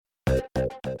All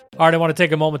right, I want to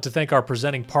take a moment to thank our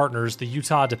presenting partners, the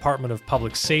Utah Department of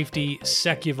Public Safety,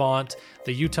 Secuvant,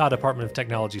 the Utah Department of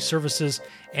Technology Services,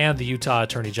 and the Utah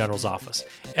Attorney General's Office.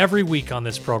 Every week on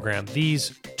this program,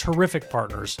 these terrific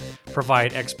partners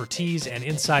provide expertise and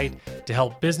insight to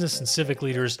help business and civic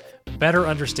leaders better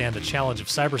understand the challenge of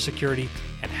cybersecurity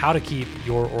and how to keep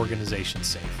your organization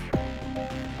safe.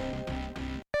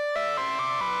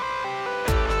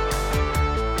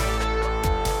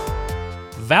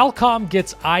 Valcom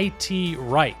gets IT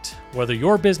right. Whether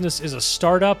your business is a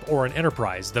startup or an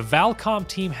enterprise, the Valcom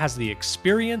team has the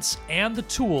experience and the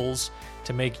tools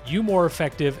to make you more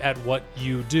effective at what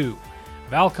you do.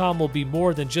 Valcom will be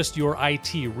more than just your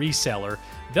IT reseller.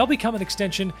 They'll become an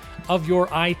extension of your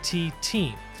IT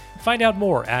team. Find out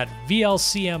more at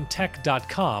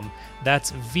vlcmtech.com.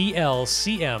 That's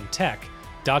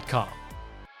vlcmtech.com.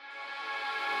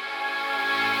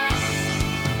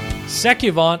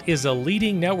 Secuvant is a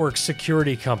leading network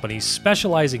security company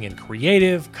specializing in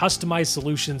creative, customized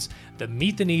solutions that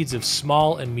meet the needs of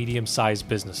small and medium-sized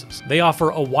businesses. They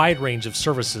offer a wide range of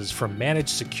services from managed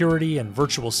security and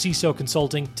virtual CISO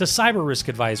consulting to cyber risk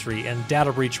advisory and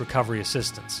data breach recovery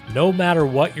assistance. No matter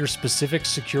what your specific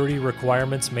security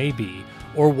requirements may be,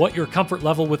 or what your comfort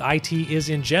level with IT is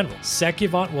in general,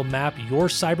 Secuvant will map your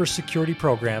cybersecurity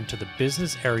program to the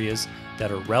business areas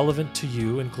that are relevant to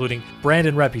you, including brand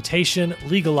and reputation,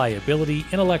 legal liability,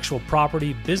 intellectual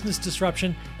property, business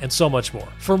disruption, and so much more.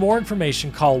 For more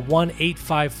information, call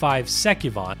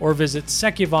 1-855-SECUVANT or visit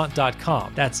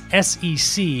secuvant.com. That's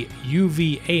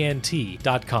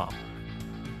SECUVANT.com.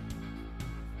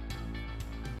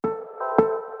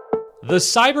 The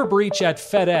cyber breach at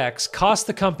FedEx cost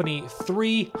the company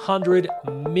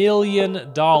 $300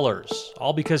 million,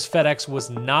 all because FedEx was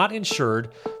not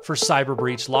insured for cyber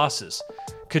breach losses.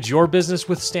 Could your business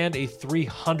withstand a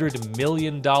 $300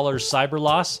 million cyber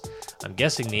loss? I'm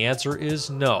guessing the answer is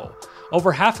no.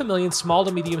 Over 500,000 small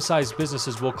to medium-sized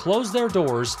businesses will close their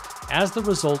doors as the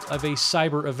result of a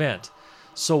cyber event.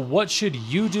 So what should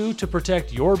you do to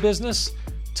protect your business?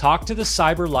 Talk to the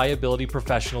cyber liability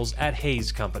professionals at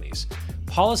Hayes Companies.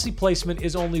 Policy placement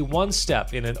is only one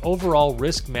step in an overall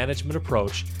risk management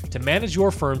approach to manage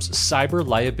your firm's cyber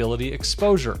liability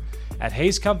exposure. At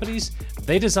Hayes Companies,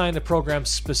 they designed a program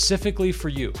specifically for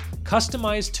you,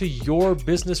 customized to your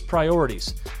business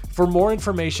priorities. For more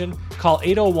information, call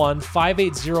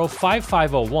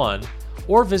 801-580-5501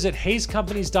 or visit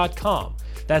hayescompanies.com.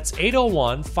 That's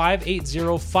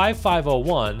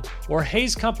 801-580-5501 or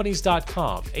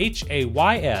hayescompanies.com,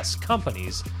 Hays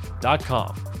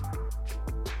companies.com.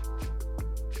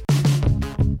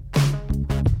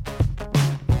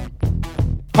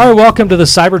 All right, welcome to the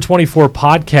Cyber 24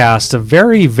 podcast. A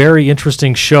very, very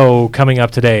interesting show coming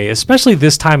up today, especially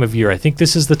this time of year. I think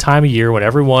this is the time of year when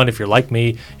everyone, if you're like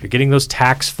me, you're getting those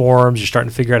tax forms, you're starting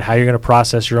to figure out how you're going to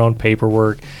process your own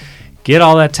paperwork, get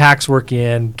all that tax work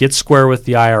in, get square with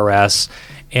the IRS.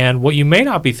 And what you may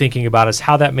not be thinking about is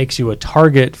how that makes you a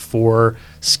target for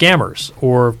scammers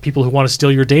or people who want to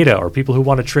steal your data or people who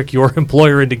want to trick your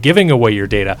employer into giving away your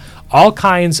data. All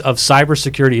kinds of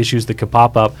cybersecurity issues that can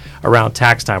pop up around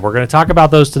tax time. We're going to talk about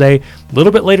those today. A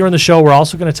little bit later in the show, we're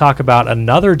also going to talk about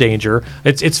another danger.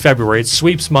 It's February. It's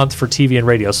sweeps month for TV and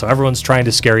radio, so everyone's trying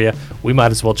to scare you. We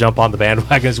might as well jump on the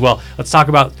bandwagon as well. We'll talk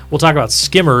about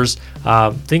skimmers,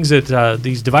 things that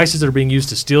these devices that are being used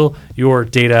to steal your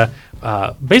data.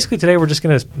 Basically today we're just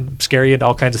going to scare you into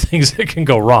all kinds of things that can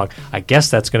go wrong. I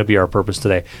guess that's going to be our purpose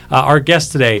today. Our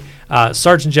guest today,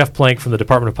 Sergeant Jeff Plank from the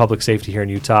Department of Public Safety here in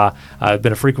Utah.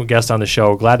 Been a frequent guest on the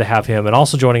show. Glad to have him. And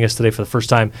also joining us today for the first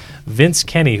time, Vince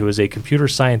Kenny, who is a computer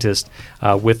scientist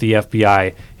with the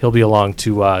FBI. He'll be along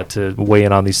to weigh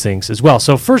in on these things as well.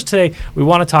 So first today, we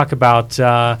want to talk about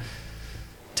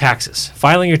taxes,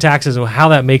 filing your taxes, and how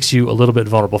that makes you a little bit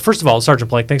vulnerable. First of all, Sergeant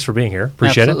Plank, thanks for being here.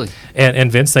 Appreciate it.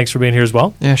 And Vince, thanks for being here as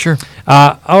well. Yeah, sure.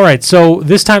 All right, so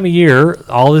this time of year,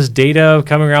 all this data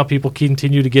coming around, people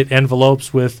continue to get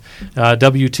envelopes with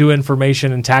W-2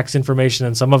 information and tax information,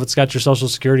 and some of it's got your Social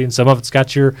Security, and some of it's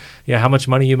got your how much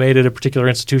money you made at a particular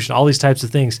institution, all these types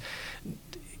of things.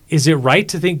 Is it right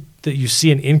to think that you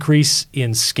see an increase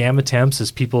in scam attempts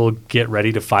as people get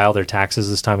ready to file their taxes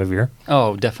this time of year?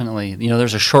 Oh, definitely.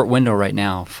 There's a short window right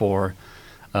now for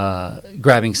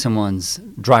grabbing someone's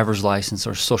driver's license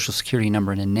or Social Security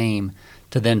number and a name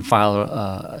to then file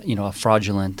a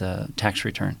fraudulent tax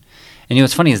return. And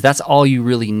what's funny is that's all you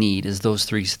really need is those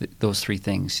three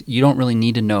things. You don't really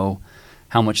need to know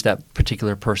how much that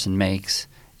particular person makes.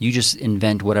 You just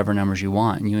invent whatever numbers you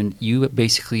want, and you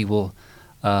basically will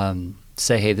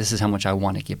say, hey, this is how much I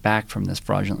want to get back from this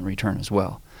fraudulent return as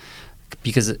well.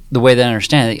 because the way that I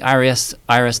understand it, the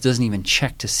IRS doesn't even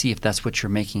check to see if that's what you're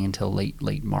making until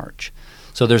late March.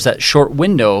 So there's that short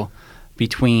window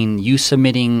between you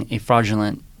submitting a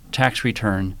fraudulent tax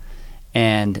return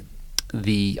and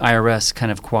the IRS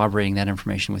kind of corroborating that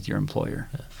information with your employer.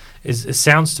 It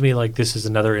sounds to me like this is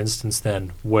another instance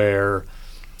then where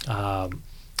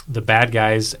the bad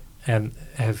guys and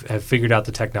have figured out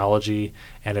the technology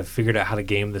and have figured out how to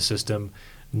game the system,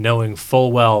 knowing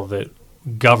full well that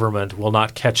government will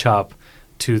not catch up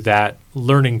to that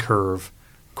learning curve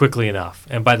quickly enough.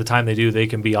 And by the time they do, they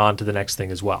can be on to the next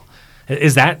thing as well.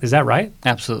 Is that right?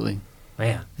 Absolutely.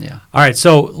 Man. Yeah. All right,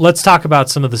 so let's talk about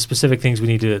some of the specific things we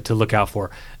need to look out for.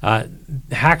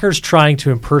 Hackers trying to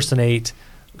impersonate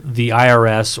the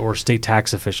IRS or state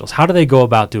tax officials. How do they go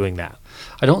about doing that?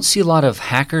 I don't see a lot of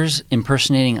hackers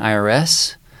impersonating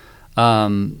IRS.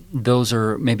 Those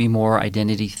are maybe more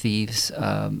identity thieves.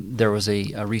 There was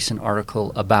a recent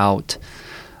article about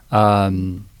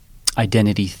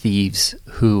identity thieves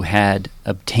who had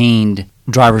obtained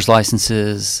driver's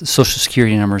licenses, social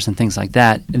security numbers, and things like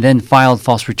that, and then filed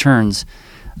false returns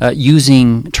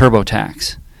using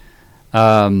TurboTax.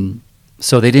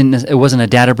 So they didn't. It wasn't a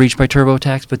data breach by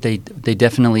TurboTax, but they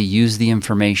definitely used the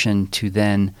information to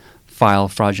then file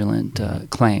fraudulent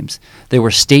claims. They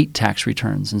were state tax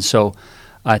returns, and so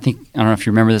I don't know if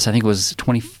you remember this. I think it was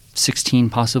 2016,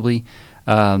 possibly.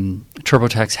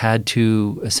 TurboTax had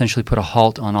to essentially put a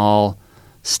halt on all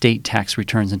state tax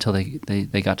returns until they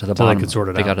got to the bottom. They could sort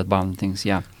it out. They got to the bottom of things.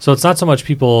 Yeah. So it's not so much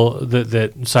people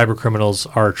that cyber criminals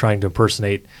are trying to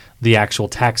impersonate the actual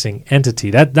taxing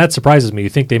entity. That surprises me. You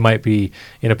think they might be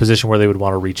in a position where they would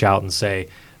want to reach out and say,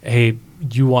 hey,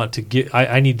 you want to get?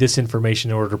 I need this information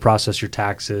in order to process your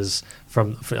taxes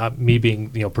from me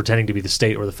being, pretending to be the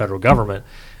state or the federal government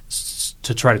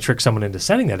to try to trick someone into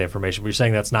sending that information. But you're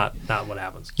saying that's not what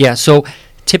happens. Yeah. So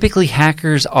typically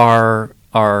hackers are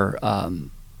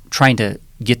trying to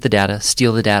get the data,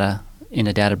 steal the data in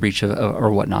a data breach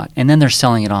or whatnot, and then they're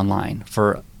selling it online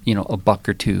for $1 or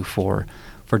 $2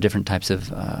 for different types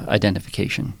of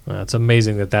identification. It's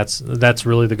amazing that's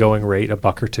really the going rate, $1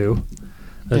 or $2.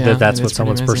 Yeah, That's what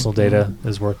someone's personal data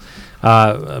is worth.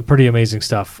 Pretty amazing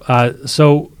stuff.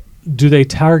 So do they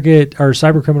target, are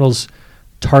cyber criminals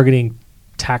targeting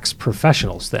tax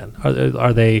professionals then?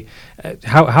 Are they,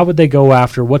 how would they go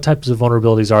after, what types of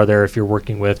vulnerabilities are there if you're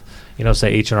working with,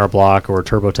 say H&R Block or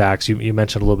TurboTax? You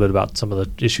mentioned a little bit about some of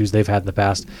the issues they've had in the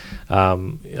past.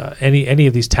 Any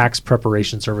of these tax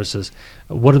preparation services,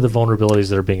 what are the vulnerabilities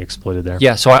that are being exploited there?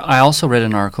 Yeah, so I also read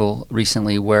an article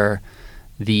recently where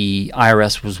the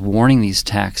IRS was warning these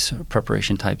tax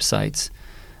preparation type sites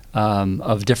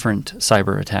of different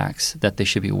cyber attacks that they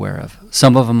should be aware of.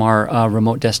 Some of them are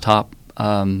remote desktop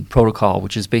protocol,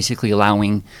 which is basically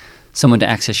allowing someone to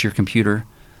access your computer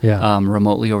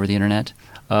remotely over the internet.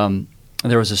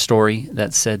 There was a story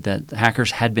that said that hackers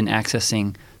had been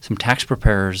accessing some tax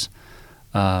preparers'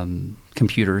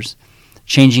 computers,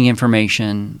 changing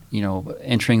information,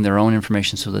 entering their own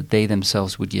information so that they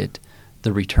themselves would get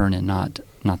the return and not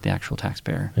the actual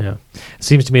taxpayer. Yeah. It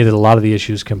seems to me that a lot of the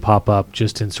issues can pop up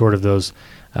just in sort of those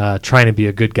trying to be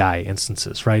a good guy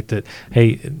instances, right? That,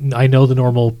 hey, I know the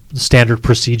normal standard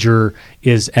procedure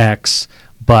is X,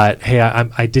 but hey,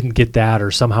 I didn't get that,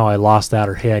 or somehow I lost that,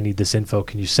 or hey, I need this info.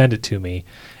 Can you send it to me?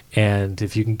 And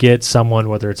if you can get someone,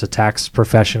 whether it's a tax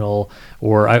professional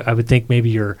or I would think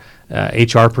maybe your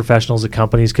HR professionals at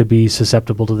companies could be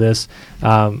susceptible to this.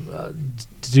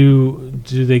 Do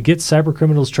they get cyber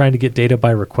criminals trying to get data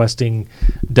by requesting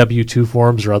W-2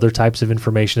 forms or other types of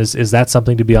information? Is that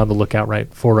something to be on the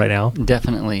lookout for right now?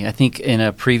 Definitely. I think in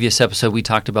a previous episode we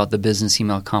talked about the business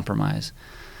email compromise,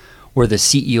 where the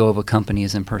CEO of a company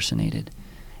is impersonated.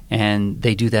 And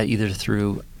they do that either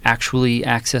through actually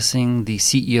accessing the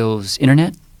CEO's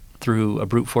internet through a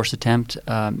brute force attempt.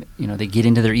 They get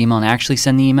into their email and actually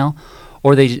send the email,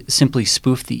 or they simply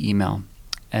spoof the email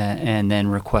and then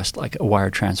request like a wire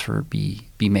transfer be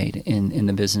made in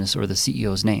the business or the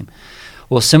CEO's name.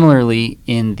 Well, similarly,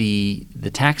 in the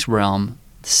tax realm,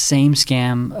 the same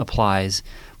scam applies,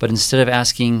 but instead of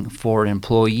asking for an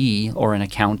employee or an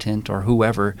accountant or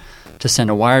whoever to send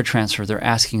a wire transfer, they're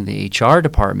asking the HR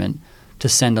department to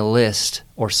send a list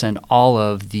or send all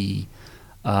of the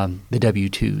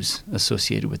W-2s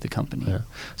associated with the company. Yeah.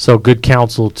 So good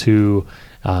counsel to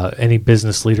any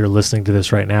business leader listening to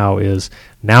this right now is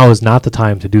not the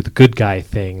time to do the good guy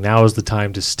thing. Now is the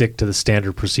time to stick to the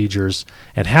standard procedures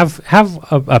and have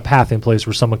a path in place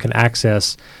where someone can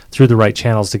access through the right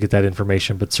channels to get that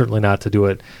information, but certainly not to do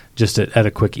it just at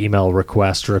a quick email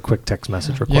request or a quick text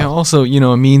message request. Yeah, also,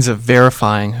 a means of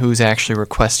verifying who's actually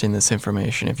requesting this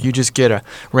information. If you just get a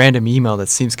random email that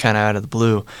seems kind of out of the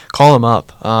blue, call them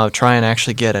up. Try and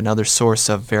actually get another source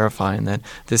of verifying that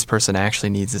this person actually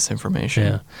needs this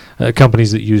information. Yeah.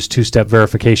 Companies that use two-step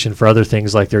verification for other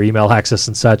things like their email access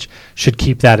and such should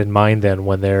keep that in mind then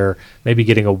when they're maybe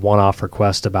getting a one-off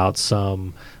request about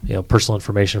some personal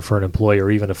information for an employee, or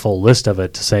even a full list of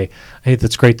it, to say, hey,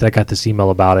 that's great that I got this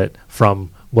email about it from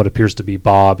what appears to be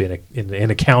Bob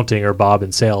in accounting or Bob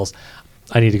in sales.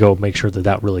 I need to go make sure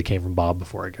that really came from Bob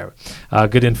before I go.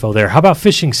 Good info there. How about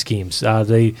phishing schemes? Are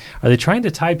they trying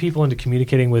to tie people into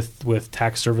communicating with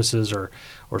tax services or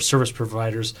service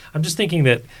providers? I'm just thinking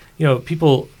that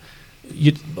people,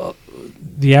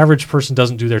 the average person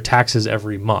doesn't do their taxes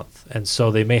every month, and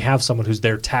so they may have someone who's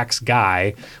their tax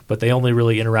guy, but they only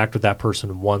really interact with that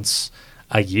person once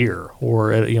a year,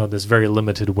 or this very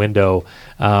limited window.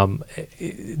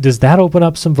 Does that open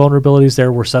up some vulnerabilities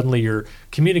there, where suddenly you're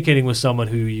communicating with someone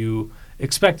who you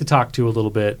expect to talk to a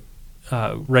little bit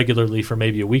regularly for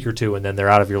maybe a week or two, and then they're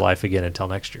out of your life again until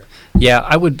next year? Yeah,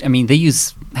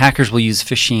 hackers will use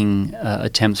phishing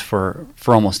attempts for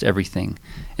almost everything.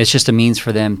 It's just a means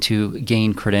for them to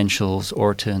gain credentials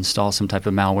or to install some type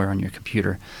of malware on your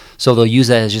computer. So they'll use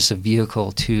that as just a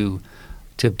vehicle to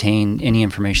obtain any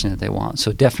information that they want.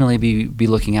 So definitely be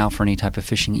looking out for any type of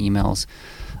phishing emails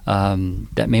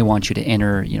that may want you to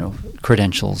enter,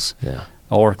 credentials. Yeah.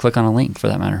 Or click on a link, for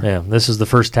that matter. Yeah, this is the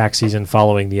first tax season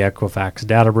following the Equifax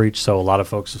data breach, so a lot of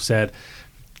folks have said,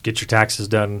 get your taxes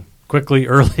done quickly,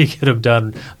 early, get them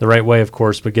done the right way, of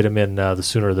course, but get them in the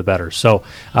sooner the better. So,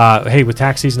 hey, with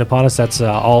tax season upon us, that's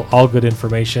all good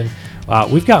information.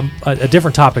 We've got a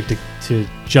different topic to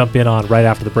jump in on right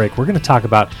after the break. We're going to talk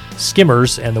about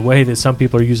skimmers and the way that some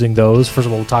people are using those. First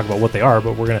of all, we'll talk about what they are,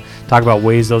 but we're going to talk about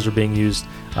ways those are being used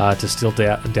to steal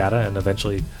data and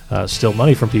eventually steal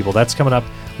money from people. That's coming up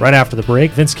right after the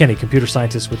break. Vince Kenny, computer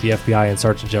scientist with the FBI, and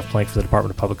Sergeant Jeff Plank for the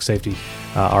Department of Public Safety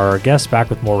are our guests. Back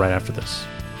with more right after this.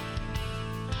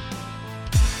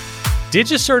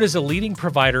 DigiCert is a leading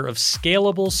provider of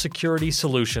scalable security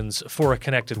solutions for a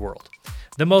connected world.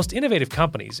 The most innovative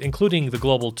companies, including the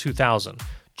Global 2000,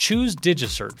 choose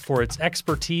DigiCert for its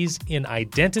expertise in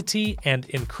identity and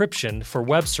encryption for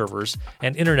web servers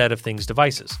and Internet of Things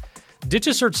devices.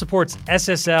 DigiCert supports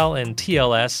SSL and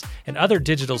TLS and other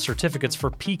digital certificates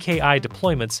for PKI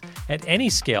deployments at any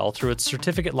scale through its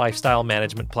certificate lifestyle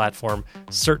management platform,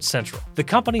 Cert Central. The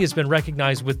company has been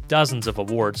recognized with dozens of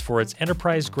awards for its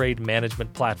enterprise-grade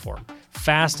management platform,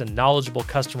 fast and knowledgeable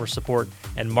customer support,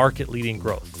 and market-leading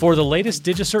growth. For the latest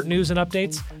DigiCert news and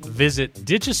updates, visit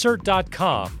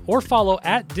digicert.com or follow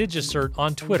 @digicert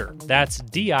on Twitter. That's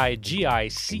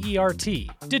DIGICERT,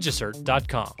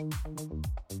 digicert.com.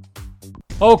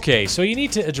 Okay, so you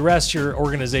need to address your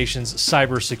organization's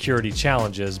cybersecurity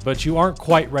challenges, but you aren't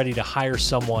quite ready to hire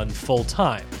someone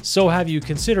full-time. So have you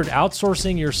considered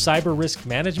outsourcing your cyber risk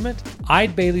management?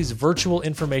 Eide Bailly's Virtual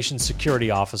Information Security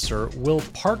Officer will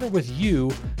partner with you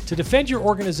to defend your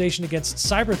organization against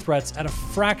cyber threats at a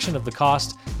fraction of the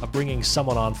cost of bringing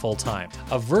someone on full-time.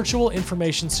 A Virtual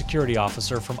Information Security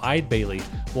Officer from Eide Bailly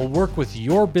will work with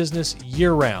your business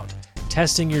year-round,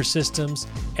 testing your systems,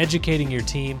 educating your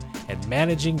team, and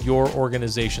managing your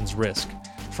organization's risk.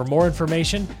 For more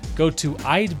information, go to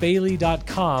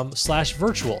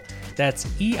eidebailly.com/virtual. That's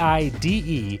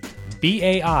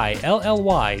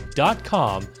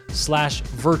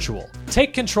EIDEBAILLY.com/virtual.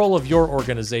 Take control of your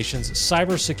organization's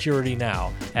cybersecurity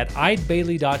now at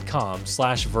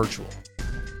eidebailly.com/virtual.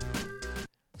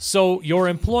 So your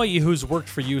employee who's worked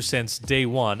for you since day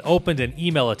one opened an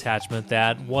email attachment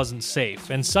that wasn't safe,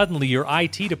 and suddenly your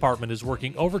IT department is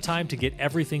working overtime to get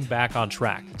everything back on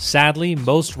track. Sadly,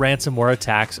 most ransomware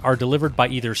attacks are delivered by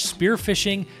either spear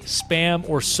phishing, spam,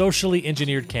 or socially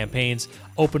engineered campaigns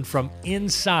open from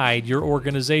inside your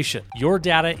organization. Your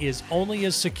data is only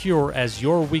as secure as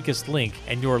your weakest link,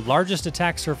 and your largest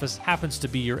attack surface happens to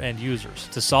be your end users.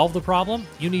 To solve the problem,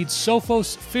 you need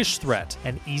Sophos Phish Threat,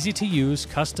 an easy-to-use,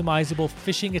 customizable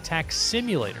phishing attack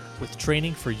simulator with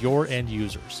training for your end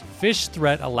users. Phish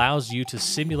Threat allows you to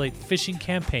simulate phishing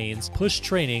campaigns, push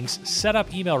trainings, set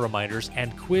up email reminders,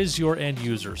 and quiz your end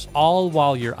users, all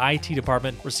while your IT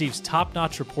department receives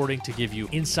top-notch reporting to give you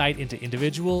insight into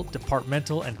individual,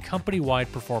 departmental, and company-wide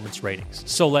performance ratings.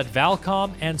 So let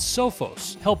Valcom and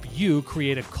Sophos help you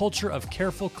create a culture of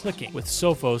careful clicking with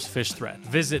Sophos Phish Threat.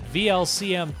 Visit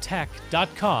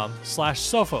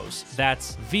vlcmtech.com/Sophos.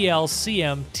 That's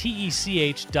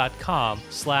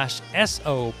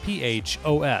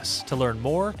vlcmtech.com/SOPHOS to learn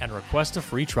more and request a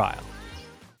free trial.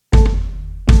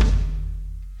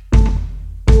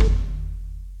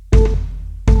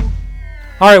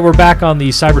 All right, we're back on the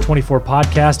Cyber 24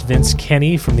 podcast. Vince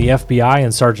Kenny from the FBI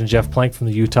and Sergeant Jeff Plank from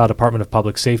the Utah Department of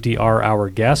Public Safety are our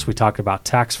guests. We talked about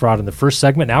tax fraud in the first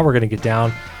segment. Now we're going to get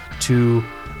down to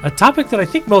a topic that I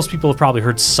think most people have probably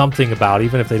heard something about,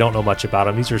 even if they don't know much about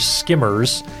them. These are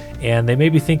skimmers, and they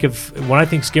maybe think of, when I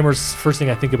think skimmers, first thing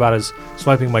I think about is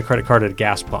swiping my credit card at a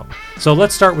gas pump. So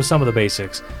let's start with some of the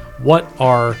basics. What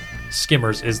are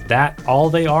skimmers? Is that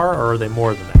all they are, or are they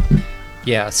more than that?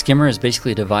 Yeah, a skimmer is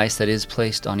basically a device that is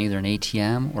placed on either an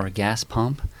ATM or a gas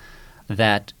pump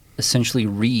that essentially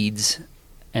reads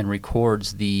and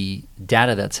records the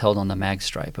data that's held on the mag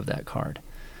stripe of that card.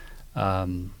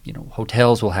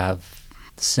 Hotels will have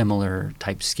similar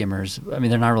type skimmers. I mean,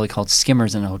 they're not really called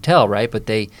skimmers in a hotel, right? But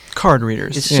Card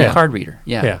readers. It's a card reader.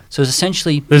 Yeah. So it's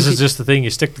essentially this is just the thing. You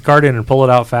stick the card in and pull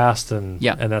it out fast, and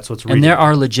that's what's reading. And there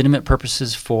are legitimate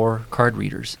purposes for card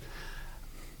readers.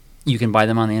 You can buy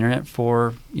them on the internet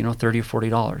for $30 or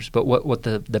 $40. But what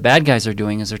the bad guys are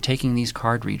doing is they're taking these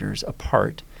card readers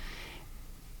apart,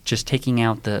 just taking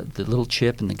out the little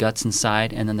chip and the guts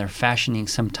inside, and then they're fashioning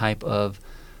some type of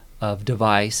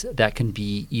device that can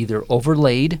be either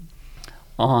overlaid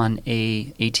on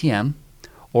a ATM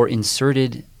or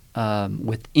inserted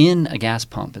within a gas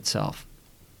pump itself.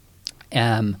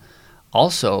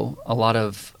 Also, a lot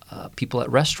of people at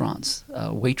restaurants,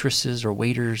 waitresses or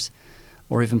waiters,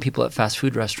 or even people at fast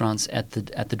food restaurants at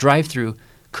the drive-thru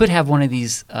could have one of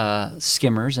these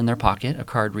skimmers in their pocket, a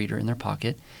card reader in their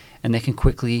pocket, and they can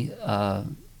quickly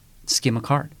skim a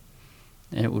card.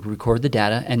 And it would record the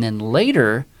data. And then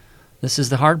later, this is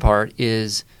the hard part,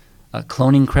 is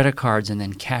cloning credit cards and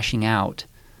then cashing out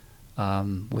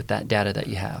with that data that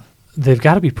you have. They've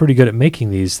got to be pretty good at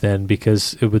making these then,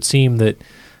 because it would seem that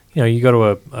you go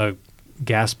to a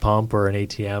gas pump or an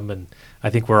ATM, and I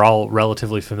think we're all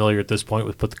relatively familiar at this point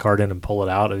with put the card in and pull it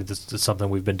out. I mean, this is something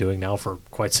we've been doing now for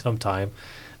quite some time.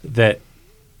 That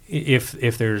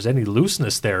if there's any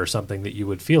looseness there or something, that you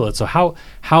would feel it. So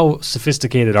how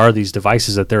sophisticated are these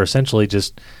devices that they're essentially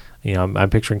just,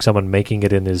 I'm picturing someone making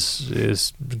it in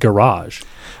his garage.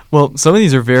 Well, some of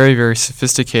these are very, very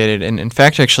sophisticated, and in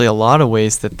fact, actually, a lot of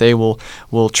ways that they will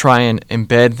try and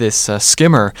embed this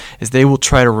skimmer is they will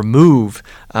try to remove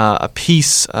a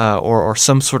piece or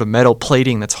some sort of metal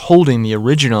plating that's holding the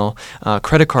original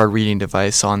credit card reading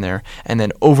device on there, and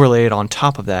then overlay it on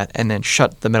top of that, and then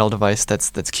shut the metal device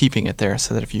that's keeping it there,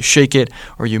 so that if you shake it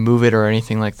or you move it or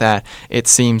anything like that, it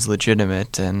seems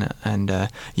legitimate, and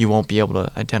you won't be able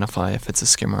to identify if it's a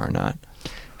skimmer or not.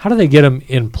 How do they get them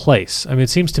in place? I mean, it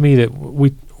seems to me that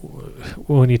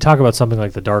when you talk about something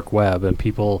like the dark web and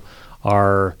people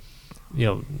are,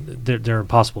 they're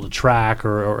impossible to track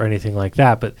or anything like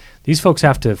that, but these folks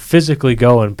have to physically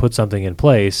go and put something in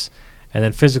place and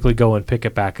then physically go and pick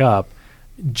it back up.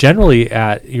 Generally,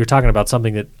 you're talking about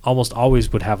something that almost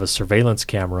always would have a surveillance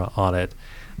camera on it,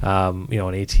 an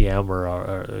ATM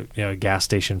or a gas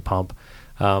station pump.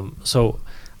 So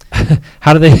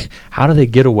how do they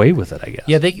get away with it, I guess?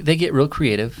 Yeah, they get real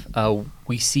creative.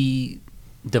 We see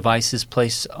devices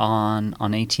placed on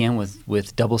ATM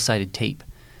with double-sided tape.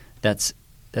 That's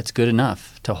good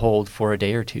enough to hold for a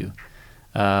day or two.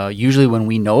 Usually when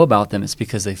we know about them, it's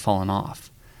because they've fallen off.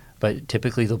 But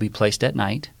typically they'll be placed at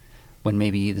night when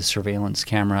maybe the surveillance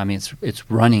camera,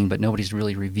 it's running, but nobody's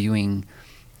really reviewing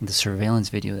the surveillance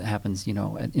video that happens, in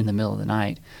the middle of the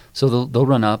night. So they'll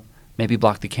run up, maybe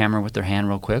block the camera with their hand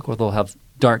real quick, or they'll have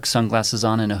dark sunglasses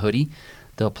on and a hoodie.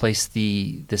 They'll place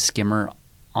the skimmer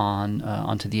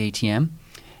onto the ATM,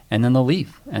 and then they'll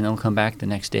leave, and they'll come back the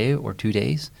next day or 2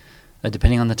 days,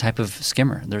 depending on the type of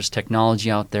skimmer. There's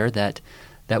technology out there that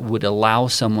would allow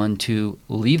someone to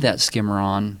leave that skimmer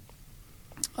on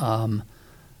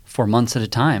for months at a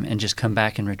time and just come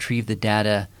back and retrieve the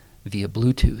data via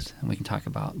Bluetooth, and we can talk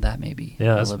about that maybe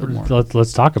a little bit more.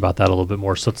 Let's talk about that a little bit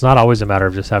more. So it's not always a matter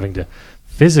of just having to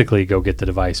physically go get the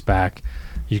device back.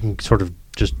 You can sort of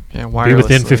just be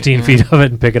within 15 feet of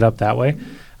it and pick it up that way.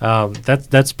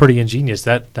 That's pretty ingenious.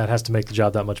 That has to make the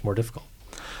job that much more difficult.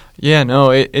 Yeah,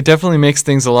 no, it definitely makes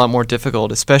things a lot more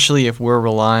difficult, especially if we're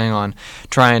relying on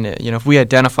trying to, if we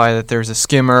identify that there's a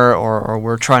skimmer or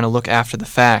we're trying to look after the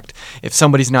fact, if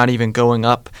somebody's not even going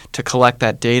up to collect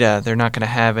that data, they're not going to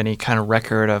have any kind of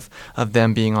record of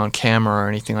them being on camera or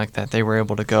anything like that. They were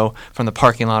able to go from the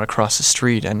parking lot across the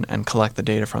street and collect the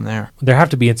data from there. There have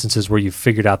to be instances where you've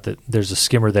figured out that there's a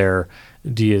skimmer there.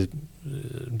 Do you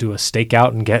do a stakeout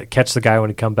and catch the guy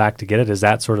when he come back to get it? Is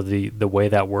that sort of the way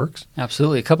that works?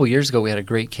 Absolutely. A couple of years ago, we had a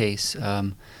great case.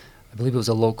 I believe it was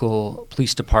a local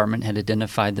police department had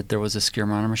identified that there was a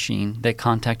skimmer on a machine. They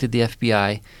contacted the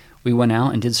FBI. We went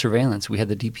out and did surveillance. We had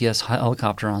the DPS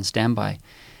helicopter on standby.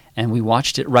 and we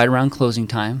watched it right around closing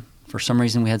time. For some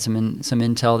reason, we had some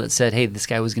intel that said, hey, this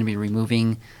guy was going to be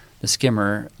removing the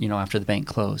skimmer, after the bank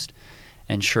closed.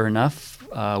 And sure enough,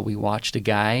 we watched a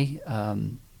guy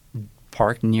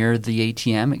parked near the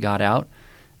ATM. It got out,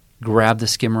 grabbed the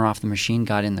skimmer off the machine,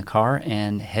 got in the car,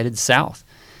 and headed south.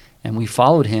 And we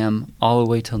followed him all the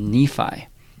way to Nephi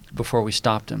before we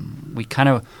stopped him. We kind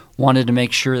of wanted to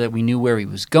make sure that we knew where he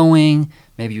was going.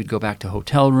 Maybe we'd go back to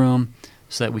hotel room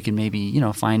so that we could maybe,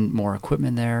 find more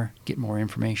equipment there, get more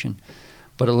information.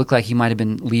 But it looked like he might have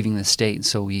been leaving the state,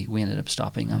 so we ended up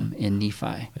stopping him in Nephi.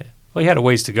 Yeah. Well, he had a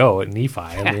ways to go at Nephi.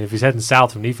 I mean, if he's heading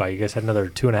south from Nephi, you guys had another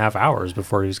 2.5 hours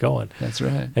before he was going. That's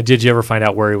right. And did you ever find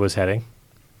out where he was heading?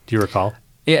 Do you recall?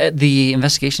 Yeah, the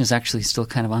investigation is actually still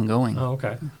kind of ongoing. Oh,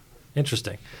 okay.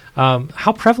 Interesting.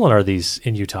 How prevalent are these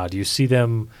in Utah? Do you see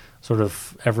them sort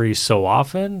of every so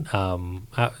often?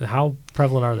 How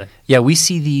prevalent are they? Yeah, we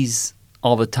see these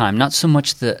all the time. Not so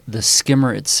much the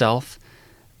skimmer itself,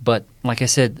 but like I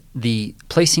said, the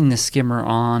placing the skimmer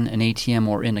on an ATM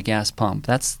or in a gas pump,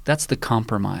 that's the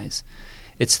compromise.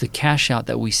 It's the cash out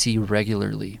that we see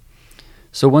regularly.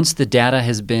 So once the data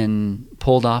has been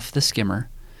pulled off the skimmer,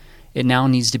 it now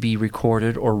needs to be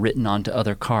recorded or written onto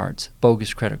other cards,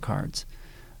 bogus credit cards,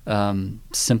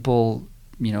 simple,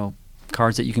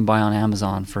 cards that you can buy on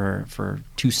Amazon for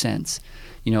 2 cents.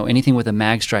 Anything with a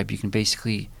mag stripe, you can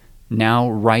basically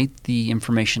now write the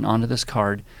information onto this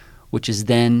card, which is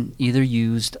then either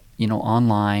used,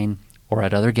 online or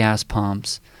at other gas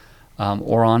pumps,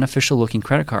 or on official-looking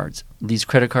credit cards. These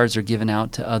credit cards are given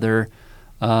out to other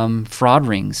fraud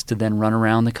rings to then run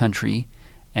around the country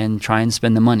and try and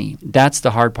spend the money. That's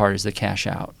the hard part, is the cash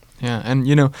out. Yeah,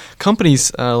 and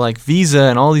companies like Visa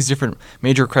and all these different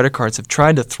major credit cards have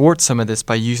tried to thwart some of this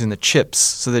by using the chips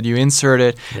so that you insert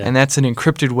it, and that's an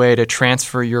encrypted way to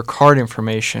transfer your card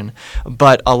information.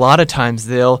 But a lot of times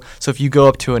so if you go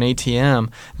up to an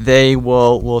ATM, they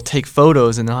will take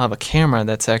photos and they'll have a camera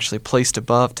that's actually placed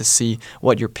above to see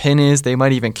what your PIN is. They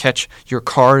might even catch your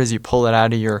card as you pull it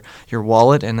out of your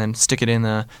wallet and then stick it in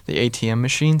the ATM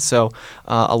machine. So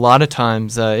a lot of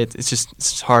times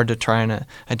it's hard to try and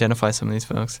identify some of these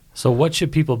folks. So what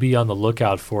should people be on the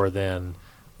lookout for then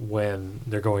when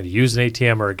they're going to use an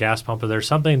ATM or a gas pump? Is there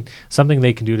something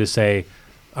they can do to say,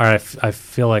 all right, I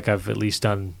feel like I've at least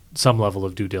done some level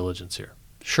of due diligence here?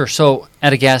 Sure. So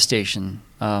at a gas station,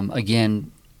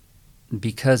 again,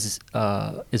 because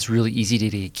it's really easy to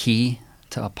get a key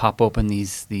to pop open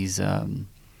these Just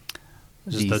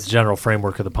the general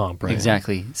framework of the pump, right?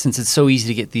 Exactly. Since it's so easy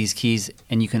to get these keys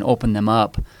and you can open them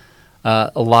up,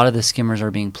 a lot of the skimmers are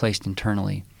being placed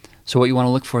internally. So what you want to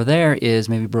look for there is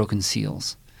maybe broken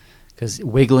seals, because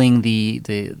wiggling the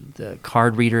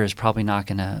card reader is probably not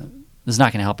going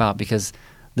to help out, because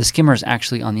the skimmer is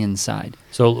actually on the inside.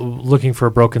 So looking for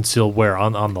a broken seal where?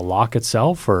 On the lock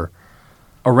itself, or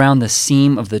around the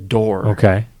seam of the door?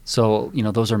 Okay. So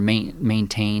those are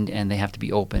maintained and they have to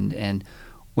be opened, and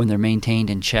when they're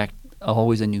maintained and checked,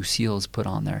 always a new seal is put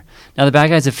on there. Now the bad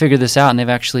guys have figured this out, and they've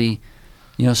actually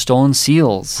stolen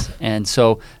seals. And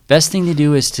so best thing to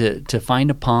do is to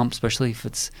find a pump, especially if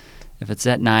it's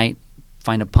at night,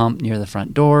 find a pump near the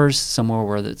front doors, somewhere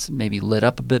where it's maybe lit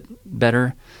up a bit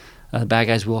better. The bad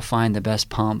guys will find the best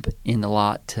pump in the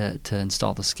lot to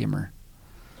install the skimmer.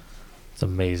 It's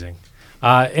amazing.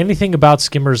 Anything about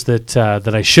skimmers that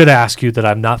I should ask you that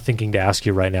I'm not thinking to ask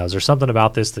you right now? Is there something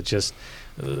about this that just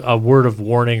a word of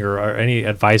warning or any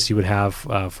advice you would have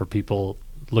for people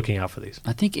looking out for these?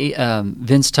 I think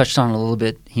Vince touched on it a little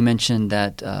bit. He mentioned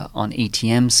that on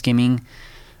ATM skimming,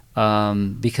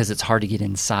 because it's hard to get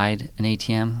inside an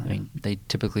ATM. I mean, they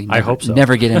typically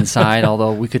never get inside,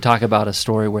 although we could talk about a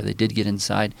story where they did get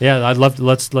inside. Yeah, I'd love to.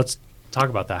 Let's talk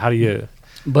about that. How do you...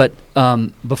 But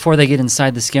before they get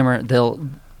inside the skimmer,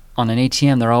 on an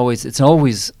ATM, it's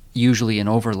always usually an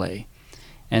overlay.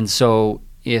 And so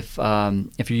if you're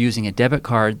using a debit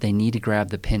card, they need to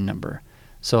grab the PIN number.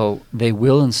 So they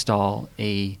will install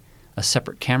a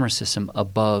separate camera system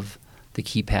above the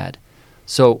keypad.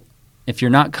 So if you're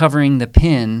not covering the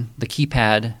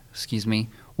keypad,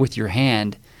 with your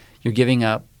hand, you're giving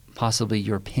up possibly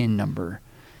your PIN number.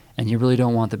 And you really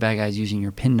don't want the bad guys using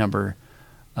your PIN number,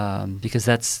 because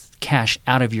that's cash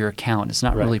out of your account. It's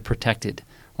not really protected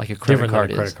like a credit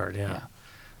card is. Credit card, yeah.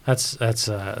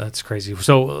 That's crazy.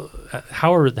 So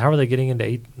how are they getting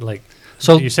into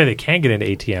So you say they can get into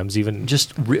ATMs, even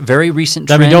just very recent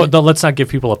trend. I mean, don't let's not give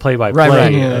people a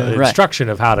play-by-play instruction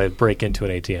of how to break into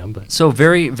an ATM. But so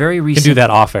very recent. You can do that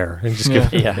off air and just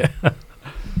give.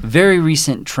 Very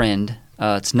recent trend.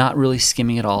 It's not really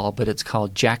skimming at all, but it's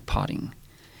called jackpotting,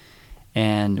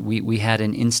 And we had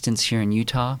an instance here in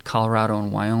Utah, Colorado,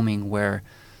 and Wyoming where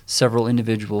several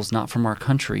individuals not from our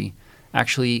country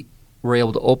actually were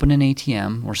able to open an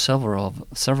ATM, or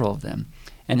several of them,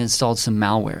 and installed some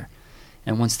malware.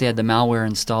 And once they had the malware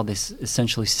installed, they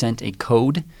essentially sent a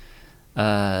code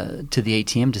to the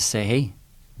ATM to say, hey,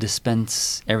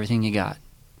 dispense everything you got.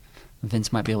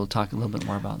 Vince might be able to talk a little bit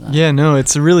more about that. Yeah, no,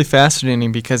 it's really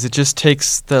fascinating because it just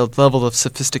takes the level of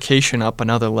sophistication up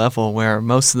another level, where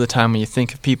most of the time when you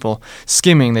think of people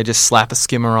skimming, they just slap a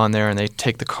skimmer on there and they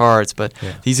take the cards. But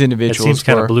these individuals, it seems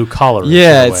kind of blue collar.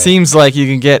 Yeah, it seems like you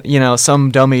can get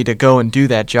some dummy to go and do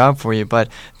that job for you.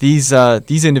 But these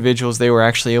individuals, they were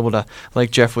actually able to, like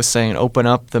Jeff was saying, open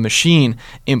up the machine,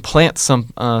 implant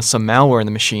some malware in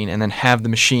the machine, and then have the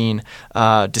machine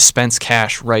dispense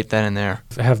cash right then and there.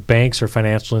 Have banks or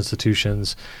financial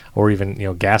institutions, or even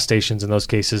gas stations in those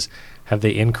cases, have they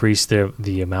increased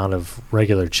the amount of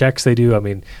regular checks they do? I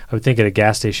mean, I would think at a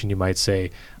gas station you might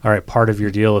say, all right, part of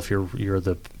your deal if you're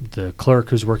the clerk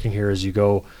who's working here is you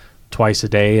go twice a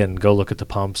day and go look at the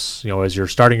pumps, as you're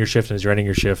starting your shift and as you're ending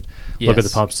your shift, look at the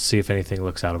pumps to see if anything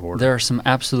looks out of order. There are some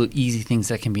absolute easy things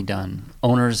that can be done.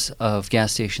 Owners of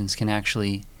gas stations can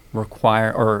actually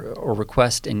require or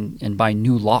request and buy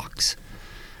new locks.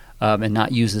 And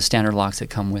not use the standard locks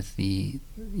that come with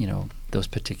those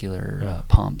particular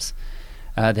pumps.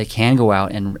 They can go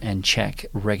out and check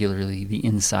regularly the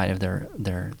inside of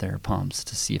their pumps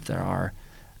to see if there are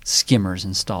skimmers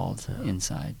installed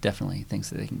inside. Definitely things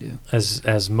that they can do.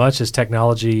 As much as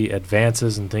technology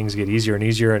advances and things get easier and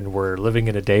easier, and we're living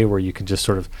in a day where you can just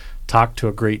sort of talk to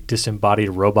a great disembodied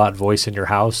robot voice in your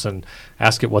house and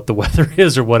ask it what the weather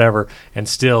is or whatever, and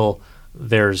still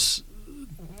there's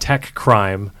tech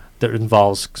crime that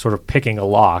involves sort of picking a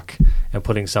lock and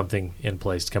putting something in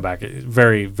place to come back.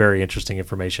 Very, very interesting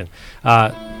information.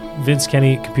 Vince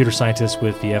Kenny, computer scientist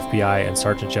with the FBI, and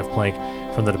Sergeant Jeff Plank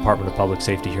from the Department of Public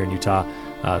Safety here in Utah.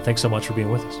 Thanks so much for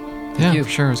being with us. Thank you.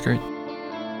 Sure, it was great.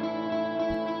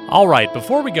 All right,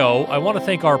 before we go, I want to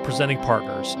thank our presenting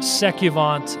partners,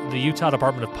 Secuvant, the Utah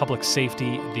Department of Public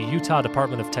Safety, the Utah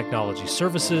Department of Technology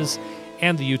Services,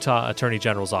 and the Utah Attorney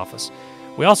General's Office.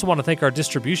 We also want to thank our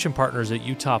distribution partners at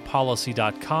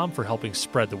utahpolicy.com for helping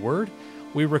spread the word.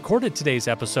 We recorded today's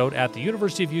episode at the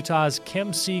University of Utah's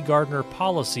Kem C. Gardner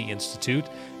Policy Institute.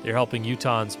 They're helping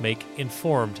Utahns make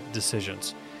informed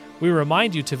decisions. We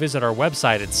remind you to visit our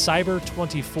website at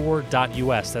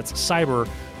cyber24.us. That's cyber,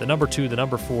 the number 2, the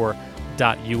number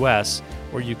 4.us,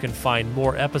 where you can find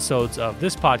more episodes of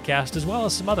this podcast as well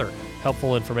as some other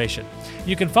helpful information.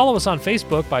 You can follow us on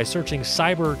Facebook by searching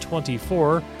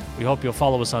Cyber24. We hope you'll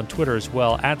follow us on Twitter as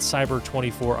well at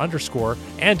Cyber24_.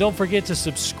 And don't forget to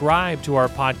subscribe to our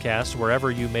podcast wherever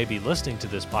you may be listening to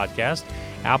this podcast,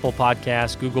 Apple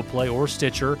Podcasts, Google Play, or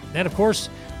Stitcher. And of course,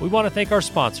 we want to thank our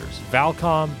sponsors,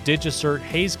 Valcom, DigiCert,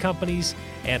 Hayes Companies,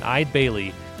 and Eide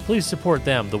Bailly. Please support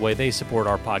them the way they support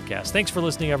our podcast. Thanks for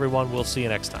listening, everyone. We'll see you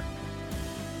next time.